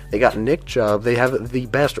roster. They got Nick Chubb. They have the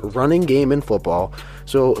best running game in football.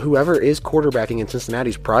 So whoever is quarterbacking in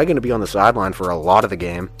Cincinnati is probably going to be on the sideline for a lot of the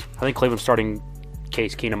game. I think Cleveland's starting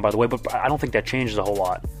Case Keenum, by the way, but I don't think that changes a whole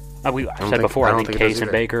lot. I said before, I think Case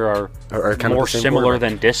and Baker are kind more similar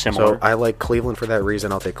than dissimilar. So I like Cleveland for that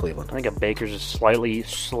reason. I'll take Cleveland. I think a Baker's a slightly,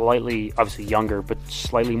 obviously younger, but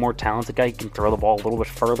slightly more talented guy. He can throw the ball a little bit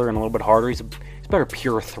further and a little bit harder. He's a better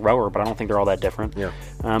pure thrower, but I don't think they're all that different. Yeah.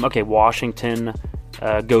 Okay, Washington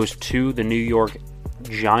goes to the New York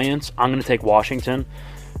Giants. I'm going to take Washington.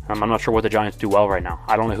 I'm not sure what the Giants do well right now.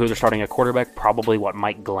 I don't know who they're starting at quarterback. Probably,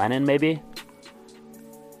 Mike Glennon, maybe?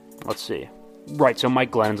 Let's see. Right, so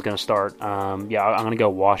Mike Glennon's going to start. I'm going to go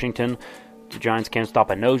Washington. The Giants can't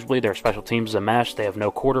stop a nosebleed. Their special teams is a mess. They have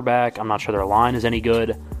no quarterback. I'm not sure their line is any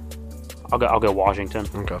good. I'll go Washington.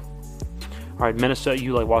 Okay. All right, Minnesota.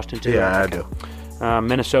 You like Washington too? Yeah, okay. I do.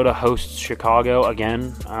 Minnesota hosts Chicago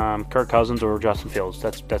again. Kirk Cousins or Justin Fields.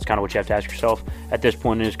 That's kind of what you have to ask yourself. At this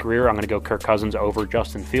point in his career, I'm going to go Kirk Cousins over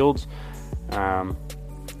Justin Fields.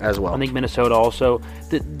 As well. I think Minnesota also,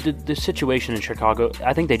 the situation in Chicago,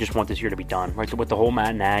 I think they just want this year to be done, right? With the whole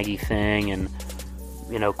Matt Nagy thing and,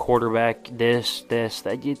 quarterback, this, that.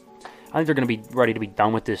 I think they're going to be ready to be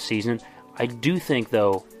done with this season. I do think,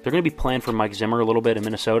 though, they're going to be playing for Mike Zimmer a little bit in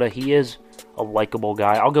Minnesota. He is a likable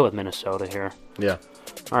guy. I'll go with Minnesota here. Yeah.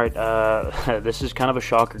 All right, this is kind of a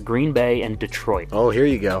shocker. Green Bay and Detroit. Oh, here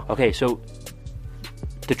you go. Okay, so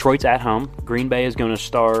Detroit's at home. Green Bay is going to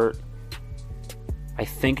start, I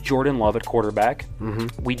think, Jordan Love at quarterback.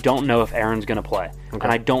 Mm-hmm. We don't know if Aaron's going to play. Okay.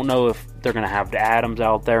 And I don't know if they're going to have Adams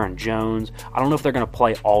out there and Jones. I don't know if they're going to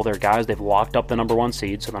play all their guys. They've locked up the number one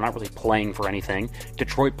seed, so they're not really playing for anything.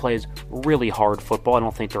 Detroit plays really hard football. I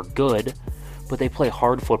don't think they're good, but they play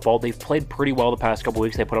hard football. They've played pretty well the past couple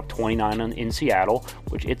weeks. They put up 29 in Seattle,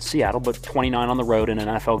 which it's Seattle, but 29 on the road in an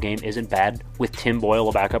NFL game isn't bad with Tim Boyle,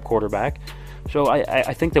 a backup quarterback. So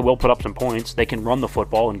I think they will put up some points. They can run the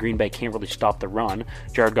football, and Green Bay can't really stop the run.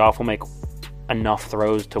 Jared Goff will make enough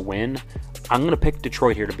throws to win. I'm going to pick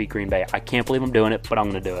Detroit here to beat Green Bay. I can't believe I'm doing it, but I'm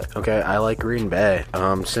going to do it. Okay, I like Green Bay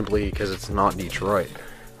simply because it's not Detroit.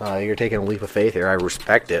 You're taking a leap of faith here. I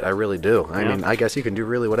respect it. I really do. I mean, I guess you can do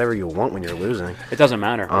really whatever you want when you're losing. It doesn't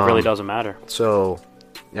matter. It really doesn't matter. So,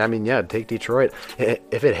 take Detroit.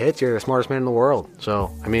 If it hits, you're the smartest man in the world.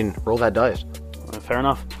 So, roll that dice. Fair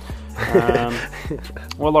enough.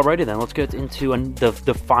 Well, alrighty then. Let's get into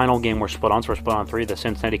the final game we're split on. So we're split on 3: the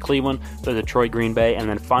Cincinnati, Cleveland, the Detroit, Green Bay, and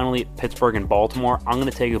then finally Pittsburgh and Baltimore. I'm going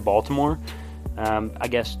to take Baltimore. I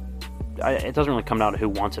guess it doesn't really come down to who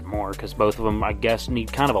wants it more, because both of them, I guess,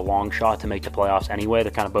 need kind of a long shot to make the playoffs anyway.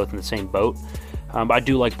 They're kind of both in the same boat. But I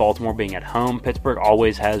do like Baltimore being at home. Pittsburgh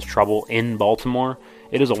always has trouble in Baltimore.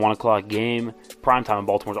 It is a 1 o'clock game. Primetime in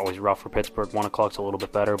Baltimore is always rough for Pittsburgh. 1 o'clock's a little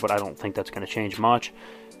bit better, but I don't think that's going to change much.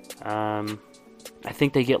 I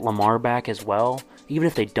think they get Lamar back as well. even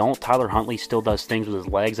if they don't, Tyler Huntley still does things with his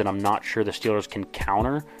legs that I'm not sure the Steelers can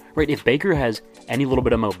counter. Right? If Baker has any little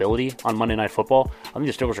bit of mobility on Monday Night Football, I think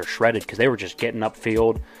the Steelers are shredded because they were just getting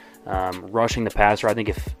upfield, rushing the passer. I think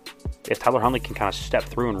if Tyler Huntley can kind of step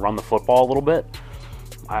through and run the football a little bit,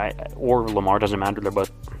 or Lamar, doesn't matter. They're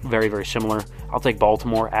both very, very similar. I'll take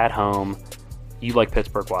Baltimore at home. You like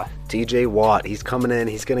Pittsburgh, why? TJ Watt, he's coming in.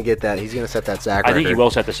 He's going to get that. He's going to set that sack record. I think he will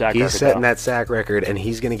set the sack record. He's setting that sack record, and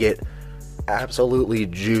he's going to get absolutely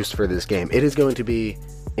juiced for this game. It is going to be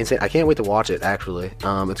insane. I can't wait to watch it, actually. It's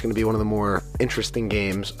going to be one of the more interesting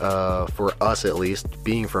games for us, at least,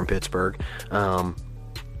 being from Pittsburgh. I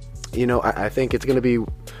think it's going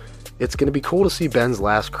to be cool to see Ben's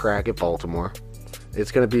last crack at Baltimore. It's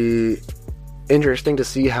going to be interesting to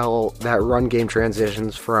see how that run game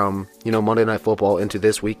transitions from, Monday Night Football into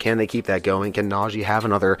this week. Can they keep that going? Can Najee have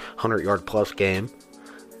another 100-yard plus game?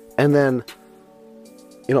 And then,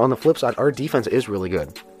 on the flip side, our defense is really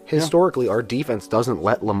good. Historically, our defense doesn't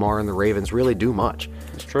let Lamar and the Ravens really do much.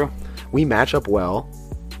 It's true. We match up well,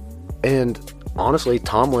 and honestly,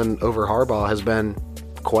 Tomlin over Harbaugh has been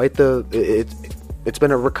quite it's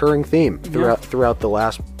been a recurring theme throughout the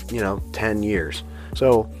last 10 years.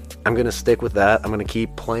 So I'm going to stick with that. I'm going to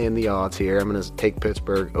keep playing the odds here. I'm going to take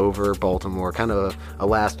Pittsburgh over Baltimore. Kind of the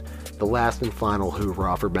last and final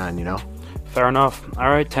hoorah for Ben, Fair enough. All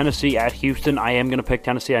right, Tennessee at Houston. I am going to pick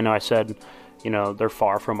Tennessee. I know I said, they're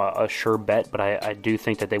far from a sure bet, but I do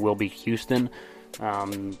think that they will beat Houston.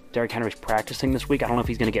 Derrick Henry's practicing this week. I don't know if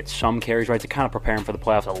he's going to get some carries, right, to kind of prepare him for the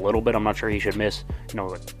playoffs a little bit. I'm not sure he should miss,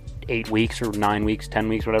 8 weeks or 9 weeks, 10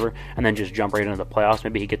 weeks, whatever, and then just jump right into the playoffs.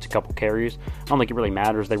 Maybe he gets a couple carries. I don't think it really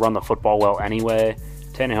matters. They run the football well anyway.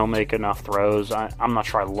 Tannehill make enough throws. I'm not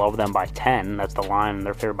sure I love them by 10. That's the line.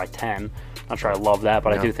 They're favored by 10. Not sure I love that,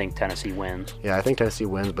 but I do think Tennessee wins. Yeah, I think Tennessee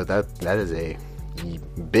wins, but that is a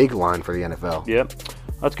big line for the NFL. Yep.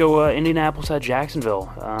 Let's go Indianapolis at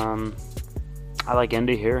Jacksonville. I like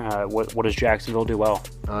Indy here. What does Jacksonville do well?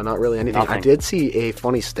 Not really anything. Nothing. I did see a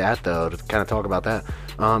funny stat, though, to kind of talk about that.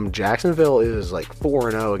 Jacksonville is like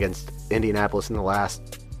 4-0 against Indianapolis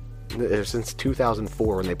since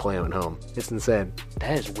 2004 when they play them at home. It's insane.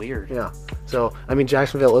 That is weird. Yeah. So,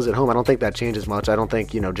 Jacksonville is at home. I don't think that changes much. I don't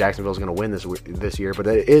think, Jacksonville's going to win this year, but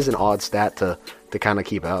it is an odd stat to kind of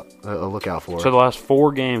keep a lookout for. So the last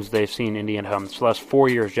 4 games they've seen Indy at home. So the last 4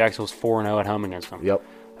 years, Jacksonville's 4-0 at home against them. Yep.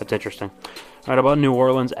 That's interesting. All right, about New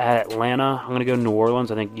Orleans at Atlanta. I'm going to go New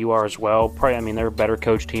Orleans. I think you are as well. Probably, they're a better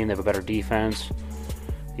coach team. They have a better defense.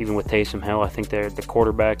 Even with Taysom Hill, I think they're the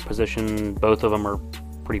quarterback position. Both of them are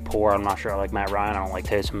pretty poor. I'm not sure I like Matt Ryan. I don't like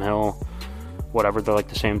Taysom Hill. Whatever, they're like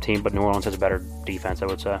the same team, but New Orleans has a better defense, I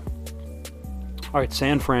would say. All right,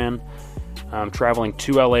 San Fran. Traveling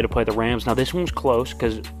to LA to play the Rams. Now, this one's close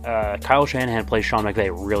because Kyle Shanahan plays Sean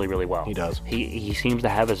McVay really, really well. He does. He seems to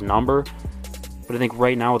have his number. But I think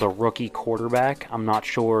right now with a rookie quarterback, I'm not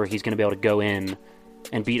sure he's going to be able to go in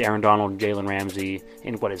and beat Aaron Donald and Jalen Ramsey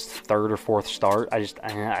in his 3rd or 4th start. I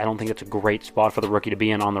don't think it's a great spot for the rookie to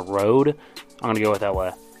be in on the road. I'm going to go with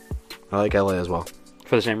LA. I like LA as well.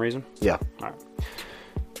 For the same reason? Yeah. All right.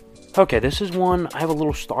 Okay, this is one I have a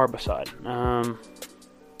little star beside.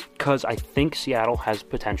 Because I think Seattle has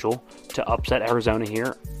potential to upset Arizona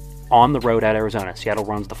here on the road at Arizona. Seattle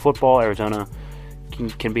runs the football. Arizona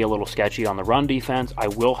can be a little sketchy on the run defense. I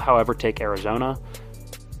will, however, take Arizona.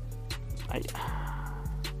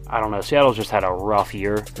 I don't know. Seattle's just had a rough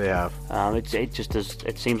year. They have.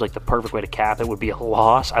 It seems like the perfect way to cap it would be a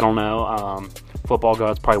loss. I don't know. Football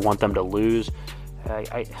gods probably want them to lose.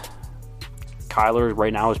 Kyler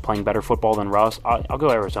right now is playing better football than Russ. I'll go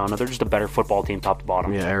Arizona. They're just a better football team top to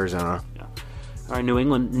bottom. Yeah, Arizona. Yeah. All right, New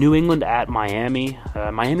England at Miami.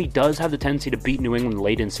 Miami does have the tendency to beat New England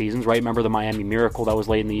late in seasons, right? Remember the Miami Miracle that was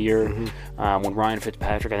late in the year when Ryan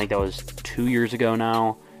Fitzpatrick, I think that was 2 years ago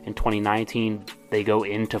now, in 2019, they go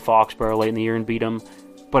into Foxborough late in the year and beat them.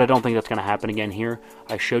 But I don't think that's going to happen again here.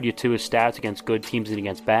 I showed you 2 his stats against good teams and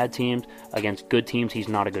against bad teams. Against good teams, he's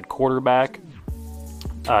not a good quarterback.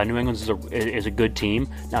 New England is a good team.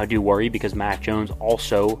 Now I do worry because Mac Jones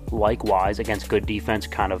also, likewise, against good defense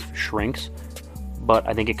kind of shrinks. But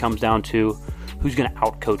I think it comes down to who's going to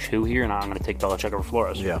outcoach who here, and I'm going to take Belichick over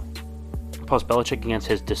Flores. Yeah. Plus, Belichick against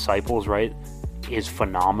his disciples, right, is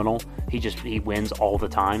phenomenal. He wins all the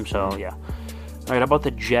time, so yeah. All right, how about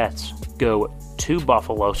the Jets go to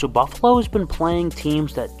Buffalo? So Buffalo has been playing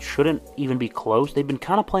teams that shouldn't even be close. They've been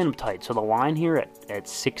kind of playing them tight. So the line here at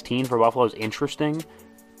 16 for Buffalo is interesting.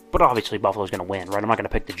 But obviously Buffalo's going to win, right? I'm not going to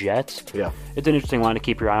pick the Jets. Yeah. It's an interesting line to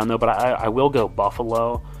keep your eye on, though. But I will go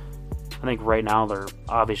Buffalo. I think right now they're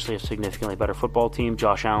obviously a significantly better football team.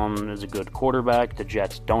 Josh Allen is a good quarterback. The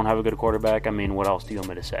Jets don't have a good quarterback. I mean, what else do you want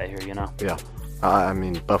me to say here, you know? Yeah. I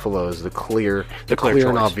mean, Buffalo is the clear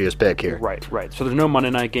and obvious pick here. Right. So there's no Monday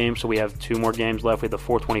night game, so we have 2 more games left. We have the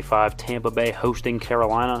 4:25 Tampa Bay hosting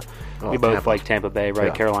Carolina. We both like Tampa Bay, right?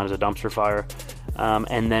 Yeah. Carolina's a dumpster fire.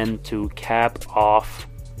 And then to cap off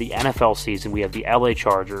the NFL season, we have the LA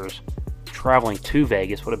Chargers traveling to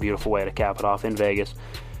Vegas. What a beautiful way to cap it off in Vegas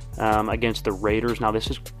against the Raiders. Now this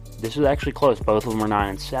is actually close. Both of them are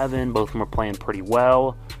 9-7. Both of them are playing pretty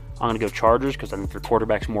well. I'm going to go Chargers because I think their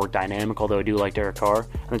quarterback's more dynamic, although I do like Derek Carr.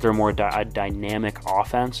 I think they're a more dynamic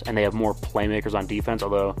offense, and they have more playmakers on defense,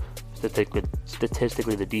 although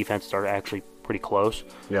statistically the defenses are actually pretty close.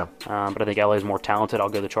 Yeah. But I think LA is more talented. I'll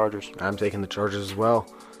go the Chargers. I'm taking the Chargers as well.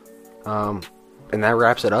 And that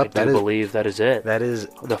wraps it up. I believe that is it. That is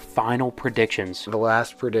the final predictions. The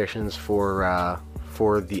last predictions for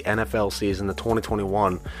the NFL season, the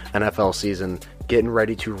 2021 NFL season, getting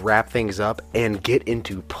ready to wrap things up and get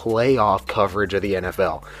into playoff coverage of the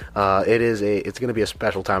NFL. It's going to be a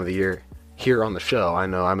special time of the year here on the show. I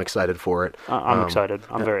know I'm excited for it. I'm excited.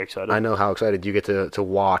 I'm very excited. I know how excited you get to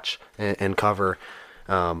watch and cover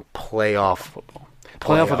playoff football.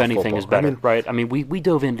 Playoff of anything is better, right? I mean, we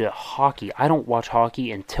dove into hockey. I don't watch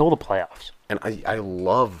hockey until the playoffs. And I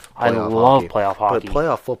love playoff hockey. But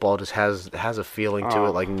playoff football just has a feeling to it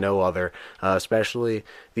like no other, especially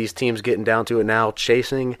these teams getting down to it now,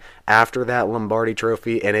 chasing after that Lombardi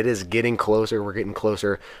trophy, and it is getting closer. We're getting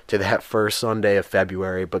closer to that first Sunday of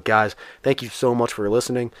February. But, guys, thank you so much for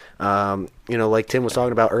listening. Like Tim was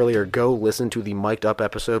talking about earlier, go listen to the Mic'd Up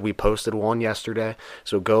episode. We posted one yesterday,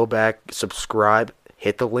 so go back, subscribe.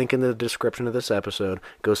 Hit the link in the description of this episode.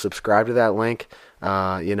 Go subscribe to that link,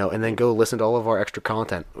 and then go listen to all of our extra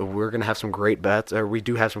content. We're going to have some great bets, or we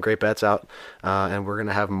do have some great bets out, and we're going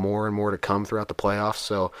to have more and more to come throughout the playoffs.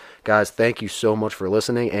 So, guys, thank you so much for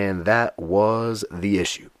listening, and that was The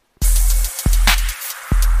Issue.